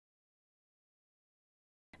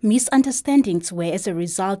Misunderstandings were as a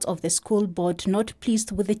result of the school board not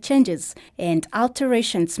pleased with the changes and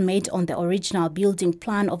alterations made on the original building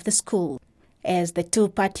plan of the school. As the two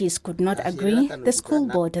parties could not agree, the school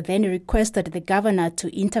board then requested the governor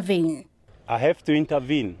to intervene. I have to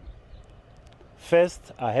intervene.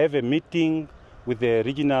 First, I have a meeting with the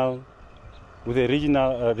regional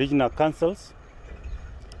councils,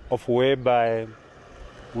 of whereby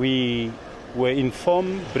we were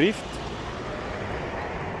informed, briefed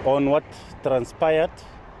on what transpired,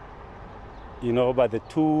 by the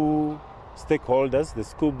two stakeholders, the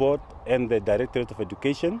school board and the Directorate of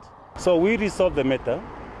Education. So we resolved the matter,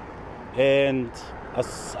 and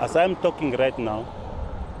as I'm talking right now,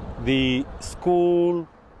 the school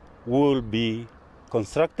will be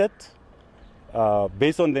constructed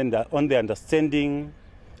based on the understanding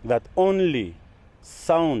that only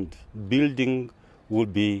sound building will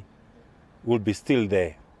be still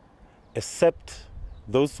there, except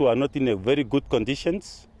those who are not in a very good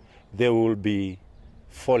conditions, they will be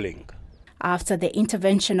falling. After the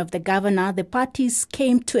intervention of the governor, the parties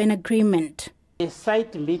came to an agreement. A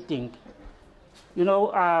site meeting,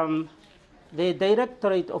 the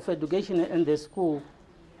Directorate of Education and the school,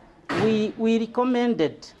 we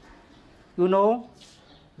recommended,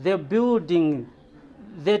 the building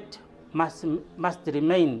that must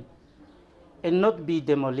remain and not be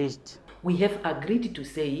demolished. We have agreed to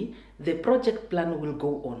say the project plan will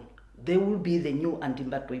go on. There will be the new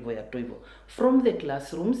Andimba Toivo. From the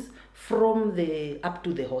classrooms, up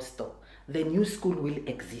to the hostel, the new school will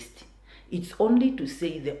exist. It's only to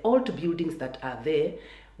say the old buildings that are there,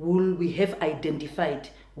 we have identified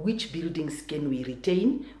which buildings can we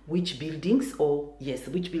retain, which buildings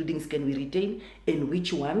can we retain, and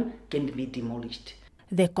which one can be demolished.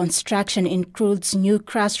 The construction includes new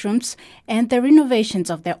classrooms and the renovations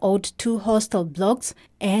of the old 2 hostel blocks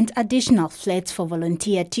and additional flats for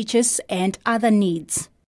volunteer teachers and other needs.